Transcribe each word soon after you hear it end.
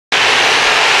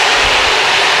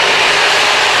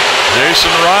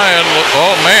Jason Ryan,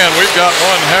 oh man, we've got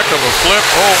one heck of a flip.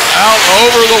 Oh, out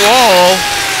over the wall.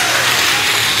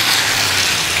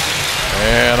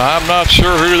 And I'm not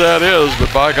sure who that is,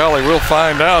 but by golly, we'll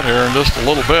find out here in just a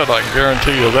little bit. I can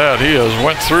guarantee you that. He has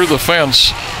went through the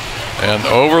fence and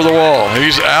over the wall.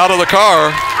 He's out of the car.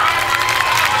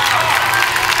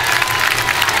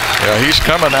 Yeah, he's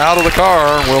coming out of the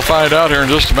car. We'll find out here in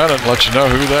just a minute and let you know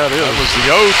who that is. That was the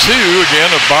 0-2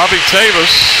 again of Bobby Tavis.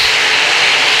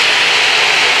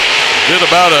 Did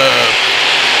about a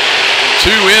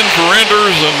 2 in for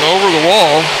enders and over the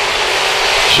wall.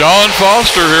 Sean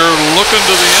Foster here looking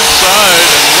to the inside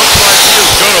and looks like he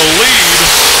is going to lead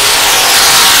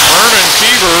Vernon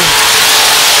Keever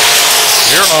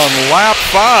here on lap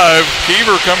 5.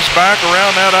 Keever comes back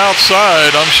around that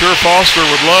outside. I'm sure Foster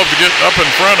would love to get up in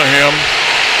front of him.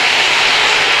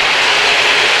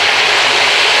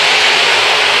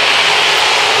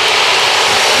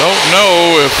 Don't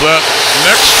know if that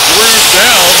next groove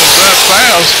down is that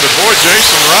fast, but boy,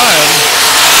 Jason Ryan,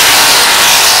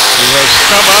 who has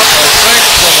come up, I think,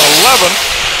 from 11th,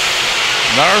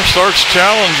 now starts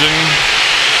challenging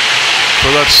for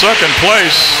that second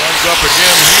place. Runs up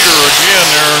again, heater again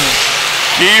there.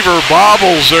 Keever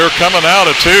bobbles there coming out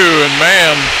of 2, and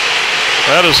man,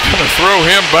 that is going to throw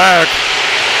him back.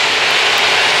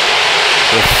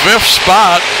 The 5th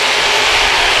spot.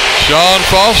 Sean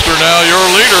Foster now your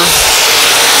leader.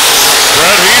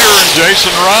 Brett Heater and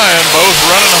Jason Ryan both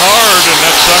running hard in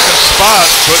that second spot,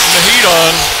 putting the heat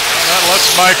on. That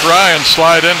lets Mike Ryan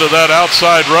slide into that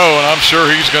outside row, and I'm sure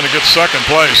he's going to get second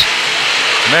place.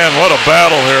 Man, what a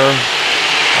battle here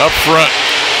up front.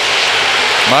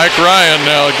 Mike Ryan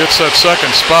now gets that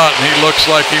second spot, and he looks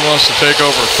like he wants to take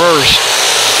over first.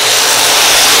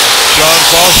 Sean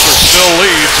Foster still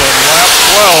leads on lap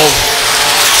 12.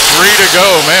 3 to go.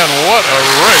 Man, what a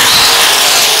race.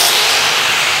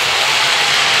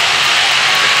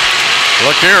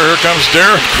 Look here comes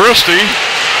Darren Christie.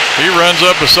 He runs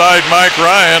up beside Mike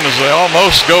Ryan as they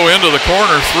almost go into the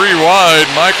corner 3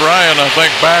 wide. Mike Ryan, I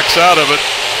think, backs out of it.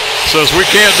 Says, we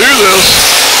can't do this.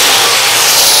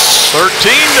 13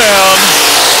 down.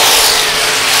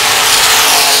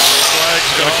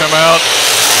 Flag's going to come out.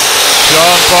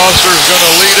 Sean Foster's going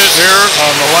to lead it here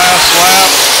on the last lap.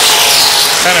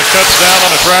 Kind of cuts down on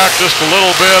the track just a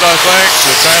little bit, I think,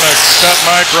 to kind of cut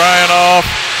Mike Ryan off.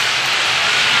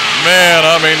 Man,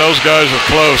 I mean, those guys are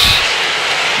close.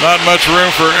 Not much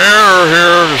room for error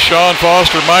here. Sean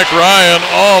Foster, Mike Ryan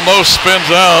almost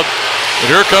spins out. But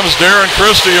here comes Darren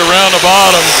Christie around the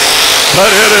bottom.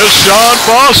 But it is Sean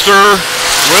Foster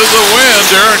with the win.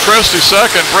 Darren Christie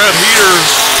second, Brett Heater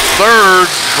third,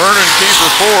 Vernon Keefer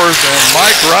fourth, and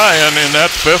Mike Ryan in that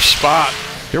 5th spot.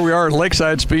 Here we are at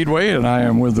Lakeside Speedway, and I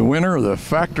am with the winner of the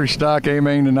factory stock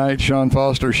A-Main tonight, Sean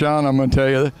Foster. Sean, I'm going to tell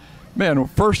you, man,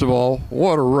 first of all,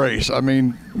 what a race. I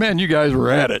mean, man, you guys were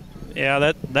at it.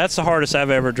 Yeah, that's the hardest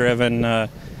I've ever driven.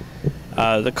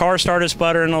 The car started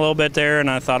sputtering a little bit there, and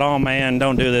I thought, oh, man,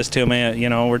 don't do this to me. You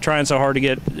know, we're trying so hard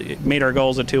to meet our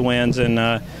goals of 2 wins,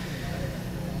 and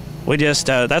we just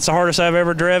that's the hardest I've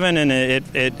ever driven, and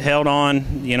it held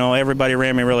on. You know, everybody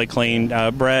ran me really clean.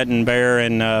 Brett and Bear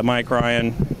and Mike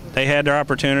Ryan, they had their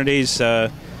opportunities.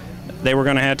 They were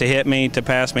going to have to hit me to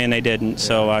pass me, and they didn't.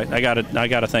 So I got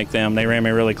to thank them. They ran me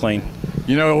really clean.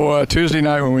 You know, Tuesday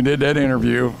night when we did that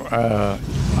interview,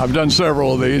 I've done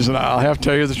several of these, and I'll have to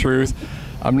tell you the truth.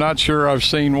 I'm not sure I've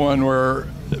seen one where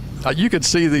you could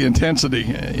see the intensity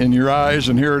in your eyes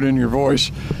and hear it in your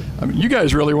voice. I mean, you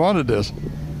guys really wanted this.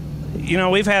 You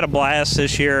know, we've had a blast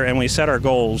this year, and we set our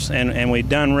goals, and we've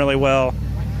done really well.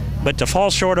 But to fall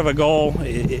short of a goal,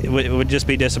 it would just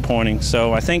be disappointing.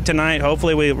 So I think tonight,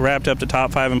 hopefully we wrapped up the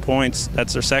top 5 in points.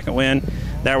 That's their second win.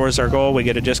 That was our goal. We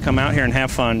get to just come out here and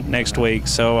have fun next week.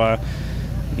 So,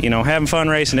 you know, having fun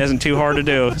racing isn't too hard to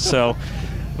do. So,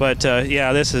 but,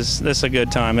 yeah, this is a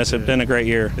good time. This has been a great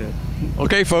year.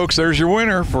 Okay, folks, there's your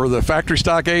winner for the Factory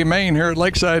Stock A-Main here at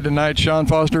Lakeside tonight, Sean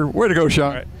Foster. Way to go,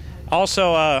 Sean.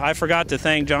 Also, I forgot to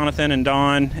thank Jonathan and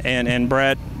Don and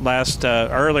Brett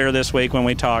earlier this week when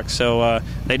we talked. So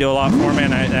they do a lot for me,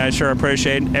 and I sure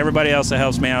appreciate everybody else that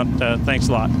helps me out. Thanks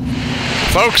a lot.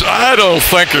 Folks, I don't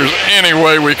think there's any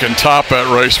way we can top that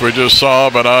race we just saw,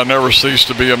 but I never cease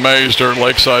to be amazed here at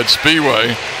Lakeside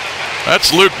Speedway.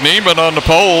 That's Luke Neiman on the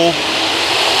pole.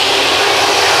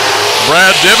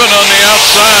 Brad Dibben on the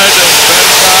outside. That's Ben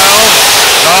Kyle,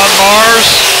 Don Mars,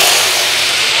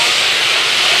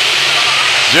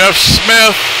 Jeff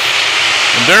Smith,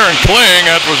 and Darren Kling.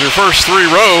 That was your first 3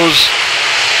 rows.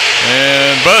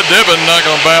 And Bud Dibben not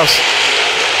going to bounce.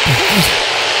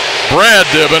 Brad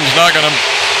Dibben's not going to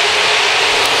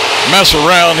mess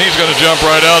around. He's going to jump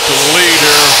right out to the lead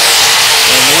here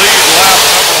and lead lap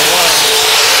number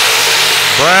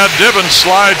 1. Brad Dibben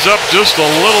slides up just a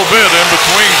little bit in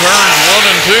between turns 1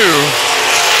 and 2.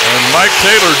 And Mike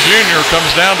Taylor Jr. comes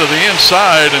down to the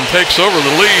inside and takes over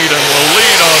the lead and will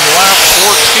lead on lap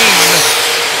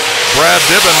 14. Brad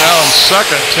Dibben now in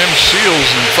 2nd, Tim Shields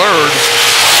in 3rd,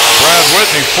 Brad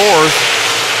Whitney 4th.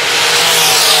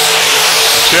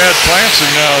 Chad Clancy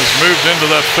now has moved into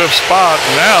that 5th spot.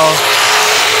 Now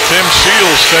Tim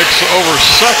Shields takes over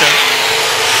 2nd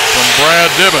from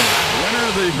Brad Dibben.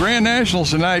 The Grand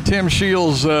Nationals tonight, Tim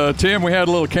Shields. Tim, we had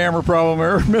a little camera problem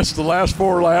there. Missed the last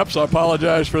 4 laps. I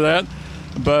apologize for that.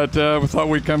 But we thought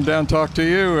we'd come down and talk to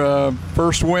you.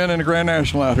 First win in the Grand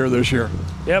National out here this year.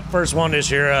 Yep, first one this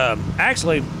year.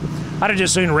 Actually, I'd have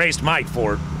just soon raced Mike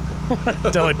for it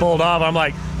until he pulled off. I'm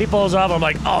like, he pulls off. I'm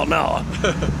like, oh no.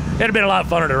 It'd have been a lot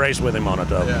funner to race with him on it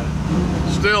though. Yeah.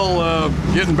 Still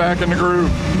getting back in the groove,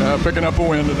 picking up a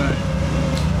win tonight.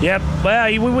 Yep.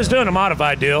 Well, we was doing a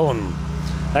modified deal and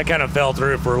that kind of fell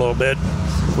through for a little bit.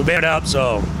 We made it up,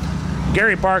 so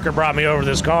Gary Parker brought me over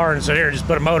this car and said, here, just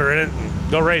put a motor in it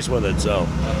and go race with it. So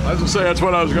I was going to say, that's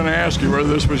what I was going to ask you, whether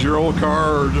this was your old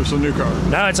car or just a new car.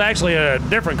 No, it's actually a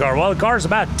different car. Well, the car's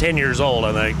about 10 years old,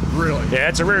 I think. Really? Yeah,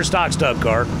 it's a rear stock stub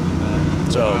car.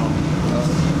 So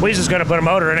we just going to put a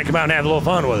motor in it, come out and have a little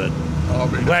fun with it.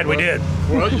 Glad we did.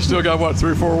 Well, you still got, what,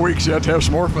 3 or 4 weeks yet to have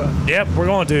some more fun. Yep, we're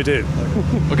going to, too.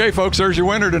 Okay, folks, there's your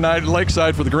winner tonight at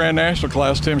Lakeside for the Grand National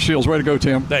class, Tim Shields. Way to go,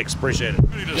 Tim. Thanks, appreciate it.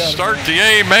 Ready to start the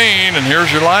A main, and here's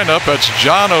your lineup. That's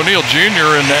John O'Neill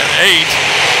Jr. in that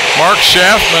 8. Mark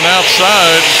Schaffman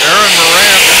outside. Aaron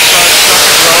Morant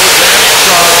inside second row. Danny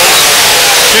Charles.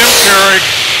 Tim Carrick.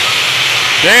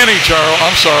 Danny Charles,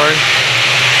 I'm sorry.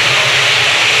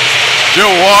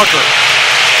 Joe Walker.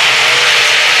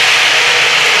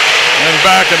 And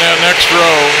back in that next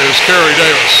row is Kerry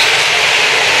Davis.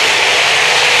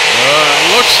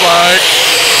 It looks like,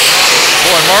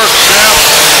 boy, Mark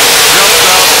Schaffman jumped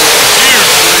out with a huge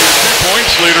lead. 2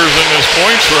 points leaders in this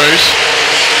points race.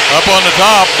 Up on the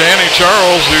top, Danny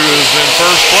Charles, who is in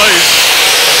first place.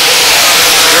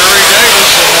 Kerry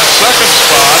Davis in that second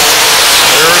spot.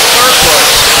 They're in third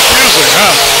place. Confusing,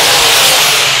 huh?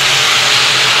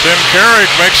 Tim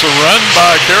Carrick makes a run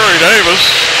by Kerry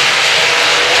Davis.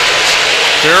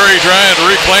 Kerry trying to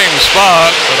reclaim the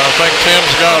spot, but I think Tim's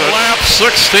got it. Lap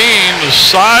 16, the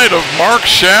side of Mark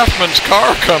Schaffman's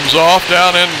car comes off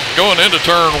down in going into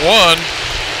turn 1,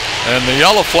 and the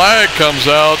yellow flag comes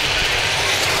out.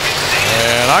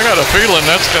 And I got a feeling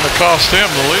that's going to cost him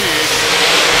the lead.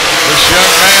 This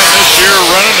young man this year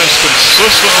running as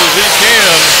consistent as he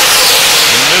can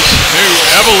in this new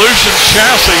Evolution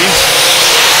chassis.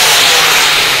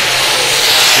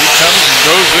 He comes and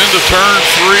goes into turn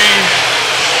 3.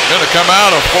 Going to come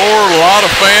out of 4. A lot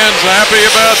of fans happy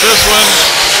about this one.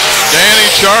 Danny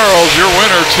Charles, your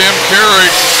winner. Tim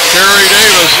Carrick, Kerry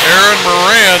Davis, Aaron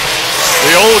Morant,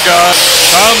 the old guy,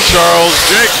 Tom Charles,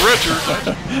 Jake Richards.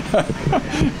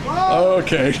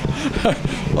 Okay.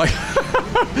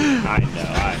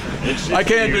 I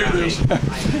can't do this.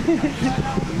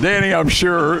 Danny, I'm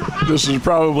sure this is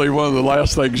probably one of the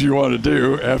last things you want to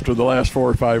do after the last 4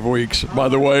 or 5 weeks. By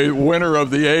the way, winner of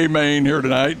the A main here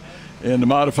tonight in the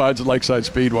modifieds at Lakeside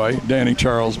Speedway, Danny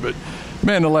Charles. But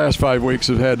man, the last 5 weeks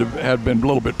have been a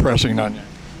little bit pressing on you.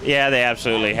 Yeah, they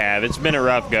absolutely have. It's been a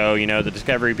rough go. You know, the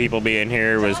Discovery people being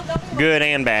here was good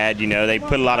and bad. You know, they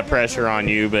put a lot of pressure on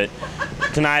you, but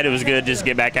tonight it was good just to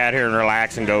get back out here and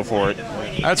relax and go for it.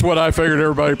 That's what I figured.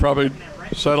 Everybody probably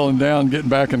settling down, getting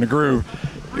back in the groove.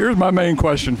 Here's my main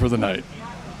question for the night.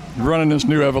 You're running this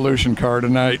new Evolution car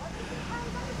tonight.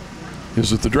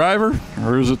 Is it the driver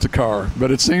or is it the car?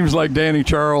 But it seems like Danny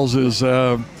Charles is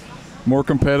more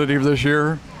competitive this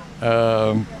year,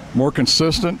 more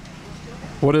consistent.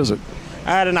 What is it?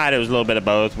 Tonight it was a little bit of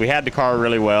both. We had the car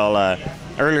really well.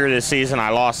 Earlier this season I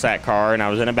lost that car and I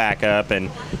was in a backup, and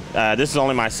this is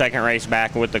only my second race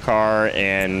back with the car,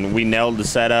 and we nailed the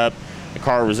setup. The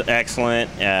car was excellent.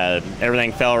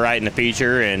 Everything fell right in the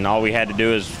feature, and all we had to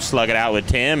do is slug it out with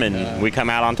Tim, and we come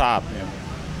out on top.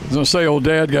 I was going to say, old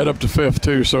Dad got up to 5th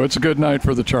too, so it's a good night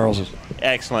for the Charleses.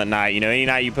 Excellent night. You know, any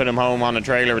night you put them home on the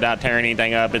trailer without tearing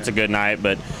anything up, it's a good night.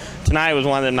 But tonight was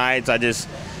one of the nights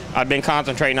I've been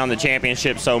concentrating on the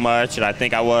championship so much, and I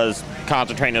think I was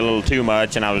concentrating a little too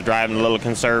much, and I was driving a little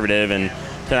conservative. And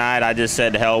tonight I just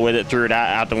said to hell with it, threw it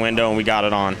out the window, and we got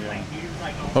it on.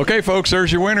 Okay, folks,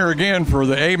 there's your winner again for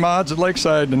the A-Mods at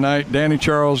Lakeside tonight, Danny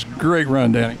Charles. Great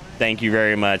run, Danny. Thank you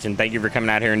very much, and thank you for coming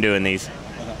out here and doing these.